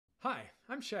Hi,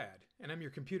 I'm Shad, and I'm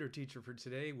your computer teacher for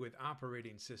today with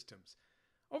operating systems.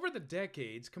 Over the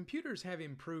decades, computers have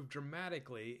improved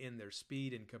dramatically in their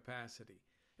speed and capacity.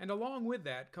 And along with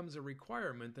that comes a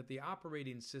requirement that the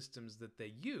operating systems that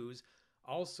they use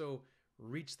also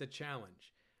reach the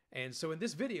challenge. And so in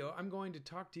this video, I'm going to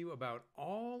talk to you about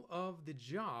all of the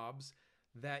jobs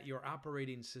that your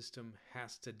operating system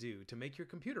has to do to make your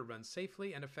computer run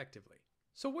safely and effectively.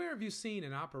 So where have you seen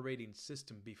an operating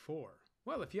system before?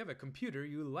 Well, if you have a computer,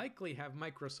 you likely have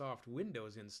Microsoft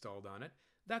Windows installed on it.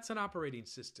 That's an operating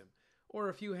system. Or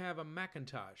if you have a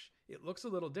Macintosh, it looks a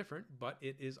little different, but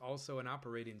it is also an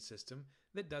operating system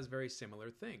that does very similar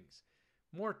things.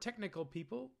 More technical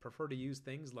people prefer to use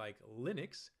things like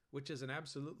Linux, which is an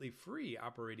absolutely free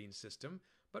operating system,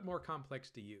 but more complex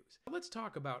to use. Let's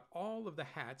talk about all of the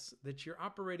hats that your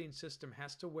operating system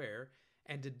has to wear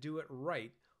and to do it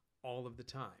right all of the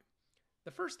time. The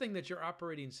first thing that your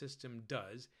operating system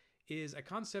does is a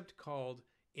concept called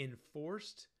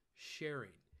enforced sharing.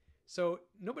 So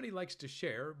nobody likes to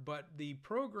share, but the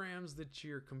programs that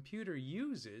your computer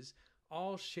uses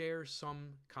all share some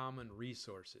common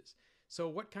resources. So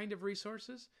what kind of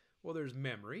resources? Well, there's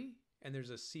memory, and there's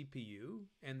a CPU,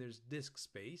 and there's disk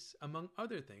space, among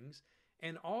other things.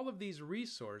 And all of these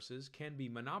resources can be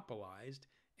monopolized,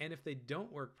 and if they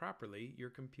don't work properly,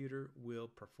 your computer will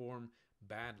perform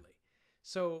badly.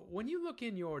 So when you look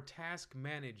in your task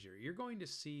manager, you're going to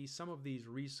see some of these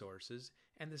resources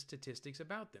and the statistics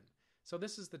about them. So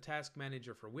this is the task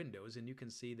manager for Windows, and you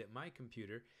can see that my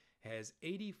computer has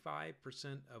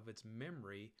 85% of its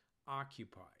memory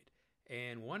occupied.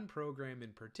 And one program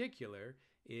in particular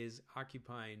is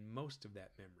occupying most of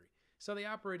that memory. So the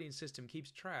operating system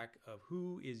keeps track of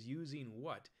who is using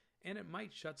what, and it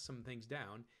might shut some things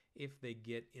down if they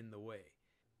get in the way.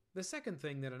 The second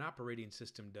thing that an operating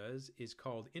system does is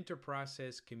called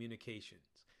inter-process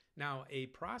communications. Now, a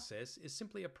process is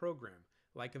simply a program,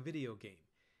 like a video game.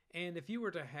 And if you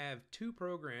were to have two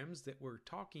programs that were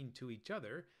talking to each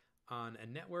other on a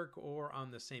network or on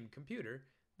the same computer,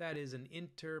 that is an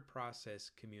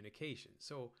inter-process communication.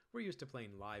 So we're used to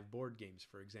playing live board games,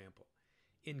 for example.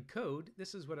 In code,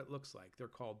 this is what it looks like. They're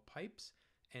called pipes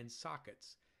and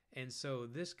sockets. And so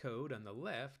this code on the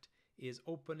left is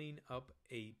opening up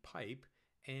a pipe,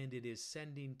 and it is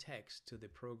sending text to the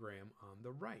program on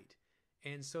the right.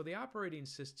 And so the operating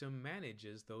system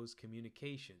manages those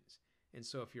communications. And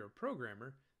so if you're a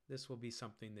programmer, this will be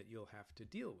something that you'll have to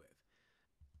deal with.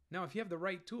 Now, if you have the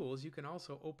right tools, you can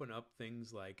also open up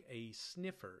things like a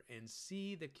sniffer and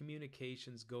see the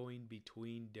communications going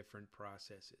between different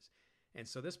processes. And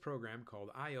so this program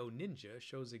called IO Ninja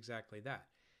shows exactly that.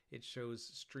 It shows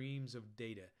streams of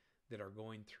data that are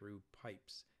going through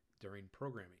pipes during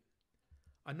programming.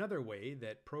 Another way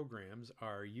that programs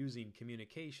are using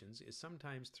communications is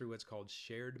sometimes through what's called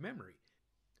shared memory.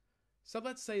 So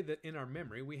let's say that in our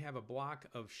memory we have a block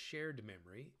of shared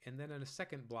memory, and then a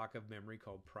second block of memory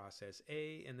called process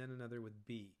A, and then another with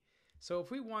B. So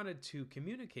if we wanted to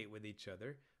communicate with each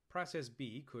other, process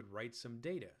B could write some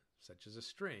data, such as a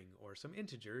string or some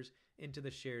integers, into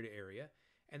the shared area,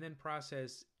 and then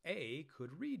process A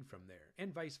could read from there,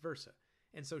 and vice versa.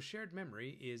 And so shared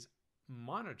memory is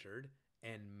monitored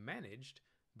and managed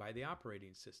by the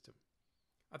operating system.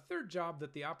 A third job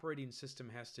that the operating system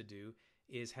has to do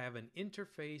is have an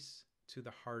interface to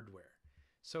the hardware.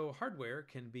 So hardware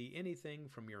can be anything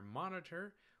from your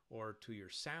monitor, or to your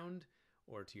sound,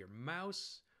 or to your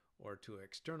mouse, or to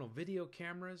external video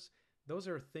cameras. Those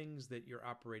are things that your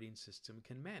operating system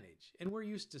can manage. And we're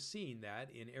used to seeing that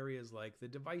in areas like the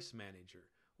device manager,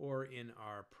 or in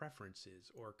our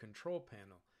preferences or control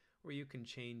panel, where you can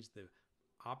change the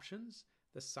options,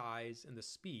 the size, and the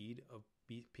speed of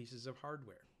pieces of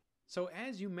hardware. So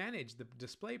as you manage the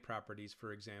display properties,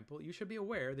 for example, you should be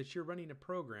aware that you're running a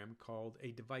program called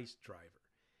a device driver.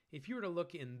 If you were to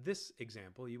look in this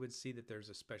example, you would see that there's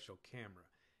a special camera.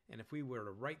 And if we were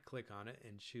to right-click on it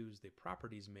and choose the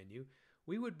Properties menu,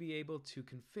 we would be able to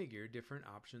configure different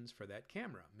options for that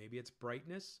camera. Maybe it's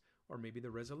brightness, or maybe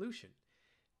the resolution.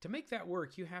 To make that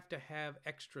work, you have to have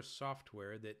extra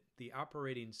software that the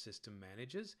operating system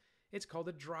manages. It's called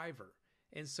a driver.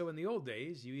 And so in the old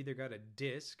days, you either got a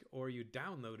disk or you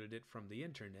downloaded it from the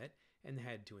internet and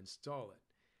had to install it.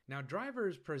 Now,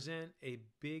 drivers present a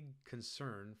big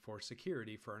concern for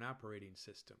security for an operating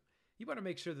system. You want to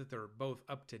make sure that they're both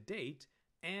up to date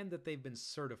and that they've been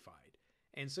certified.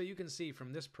 And so you can see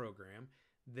from this program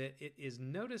that it is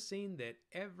noticing that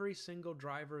every single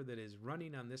driver that is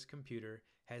running on this computer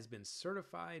has been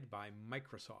certified by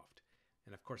Microsoft.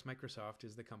 And of course, Microsoft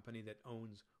is the company that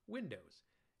owns Windows.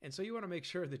 And so you want to make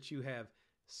sure that you have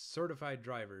certified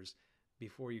drivers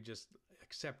before you just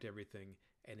accept everything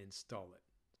and install it.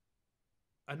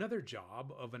 Another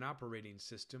job of an operating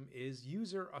system is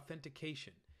user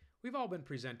authentication. We've all been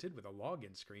presented with a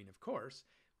login screen, of course.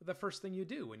 The first thing you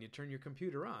do when you turn your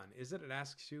computer on is that it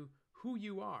asks you who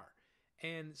you are.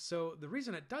 And so the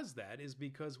reason it does that is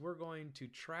because we're going to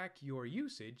track your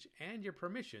usage and your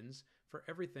permissions for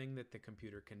everything that the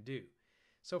computer can do.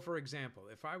 So for example,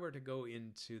 if I were to go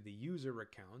into the user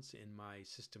accounts in my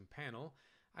system panel,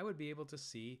 I would be able to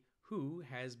see who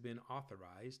has been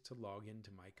authorized to log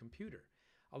into my computer.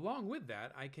 Along with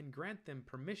that, I can grant them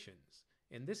permissions.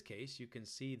 In this case, you can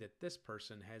see that this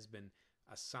person has been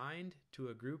assigned to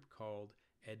a group called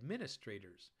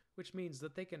administrators, which means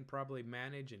that they can probably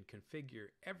manage and configure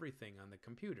everything on the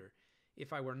computer.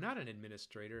 If I were not an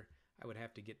administrator, I would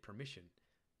have to get permission.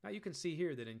 Now you can see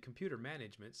here that in computer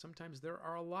management, sometimes there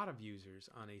are a lot of users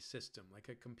on a system, like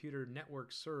a computer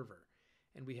network server,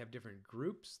 and we have different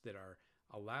groups that are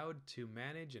allowed to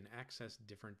manage and access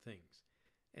different things.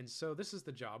 And so this is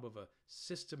the job of a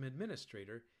system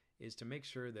administrator, is to make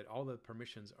sure that all the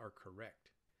permissions are correct.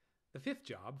 The fifth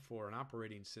job for an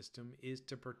operating system is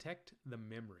to protect the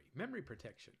memory. Memory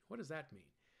protection. What does that mean?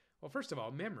 Well, first of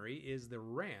all, memory is the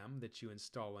RAM that you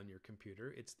install on your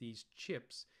computer. It's these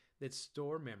chips that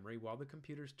store memory while the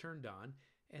computer's turned on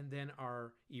and then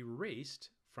are erased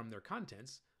from their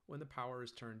contents when the power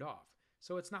is turned off.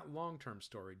 So it's not long-term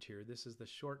storage here. This is the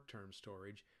short-term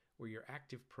storage where your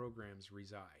active programs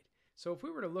reside. So if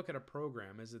we were to look at a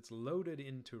program as it's loaded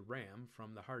into RAM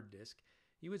from the hard disk,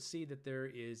 you would see that there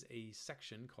is a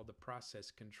section called the process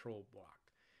control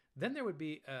block. Then there would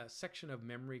be a section of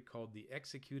memory called the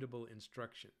executable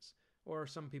instructions, or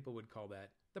some people would call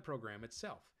that the program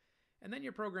itself. And then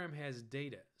your program has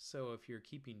data. So if you're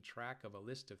keeping track of a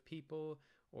list of people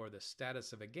or the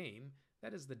status of a game,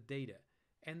 that is the data.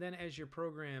 And then as your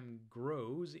program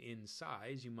grows in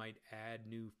size, you might add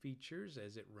new features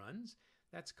as it runs.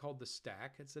 That's called the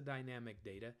stack. It's the dynamic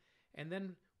data. And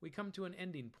then we come to an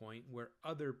ending point where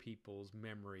other people's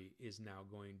memory is now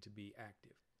going to be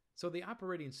active. So the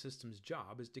operating system's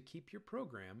job is to keep your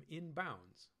program in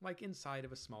bounds, like inside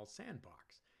of a small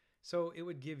sandbox. So it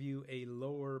would give you a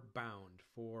lower bound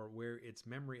for where its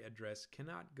memory address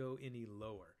cannot go any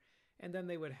lower. And then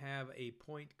they would have a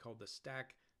point called the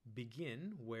stack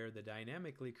begin, where the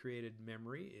dynamically created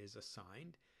memory is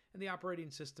assigned, and the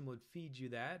operating system would feed you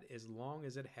that as long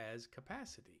as it has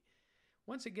capacity.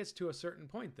 Once it gets to a certain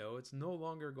point, though, it's no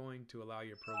longer going to allow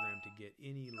your program to get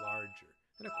any larger.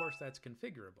 And of course, that's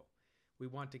configurable. We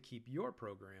want to keep your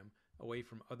program away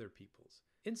from other people's.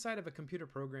 Inside of a computer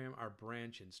program are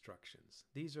branch instructions.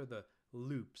 These are the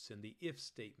loops and the if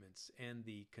statements and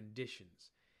the conditions.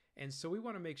 And so we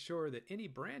want to make sure that any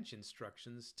branch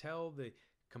instructions tell the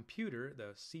computer,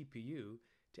 the CPU,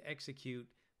 to execute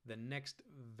the next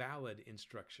valid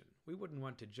instruction. We wouldn't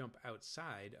want to jump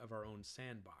outside of our own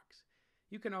sandbox.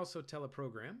 You can also tell a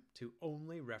program to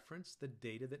only reference the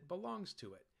data that belongs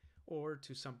to it, or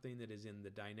to something that is in the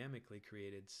dynamically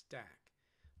created stack.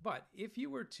 But if you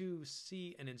were to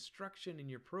see an instruction in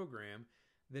your program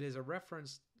that is a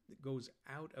reference that goes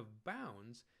out of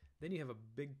bounds, then you have a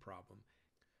big problem.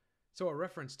 So a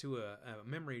reference to a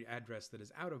memory address that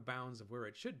is out of bounds of where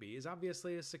it should be is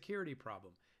obviously a security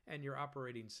problem, and your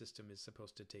operating system is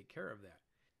supposed to take care of that.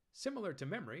 Similar to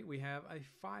memory, we have a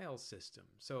file system.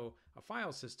 So a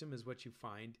file system is what you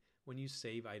find when you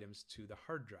save items to the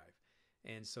hard drive.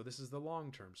 And so this is the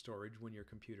long-term storage when your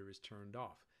computer is turned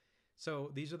off.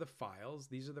 So these are the files,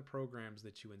 these are the programs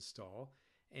that you install.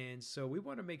 And so we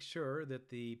want to make sure that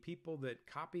the people that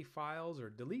copy files or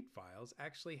delete files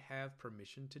actually have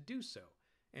permission to do so.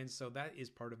 And so that is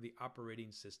part of the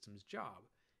operating system's job,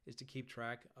 is to keep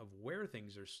track of where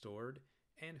things are stored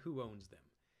and who owns them.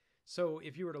 So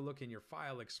if you were to look in your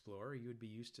file explorer, you would be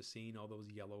used to seeing all those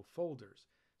yellow folders.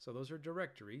 So those are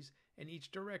directories, and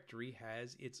each directory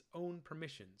has its own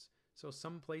permissions. So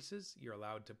some places you're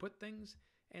allowed to put things,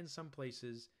 and some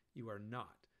places you are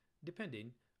not,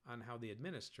 depending on how the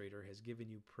administrator has given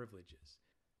you privileges.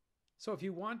 So if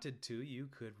you wanted to, you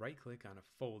could right-click on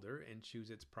a folder and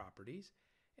choose its properties,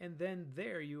 and then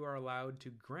there you are allowed to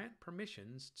grant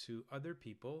permissions to other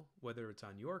people, whether it's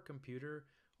on your computer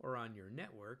or on your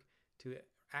network, to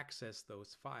access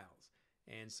those files.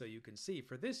 And so you can see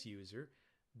for this user,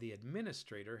 the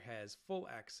administrator has full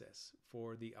access.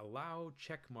 For the allow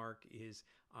checkmark is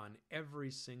on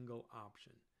every single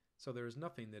option. So there is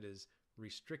nothing that is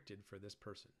restricted for this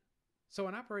person. So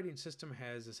an operating system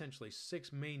has essentially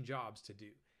 6 main jobs to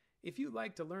do. If you'd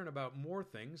like to learn about more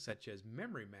things such as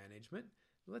memory management,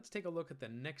 let's take a look at the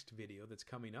next video that's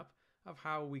coming up of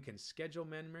how we can schedule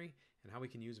memory and how we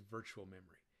can use virtual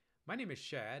memory. My name is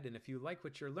Shad, and if you like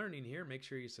what you're learning here, make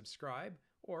sure you subscribe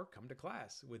or come to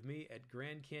class with me at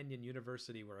Grand Canyon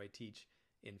University, where I teach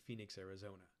in Phoenix,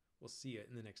 Arizona. We'll see you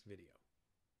in the next video.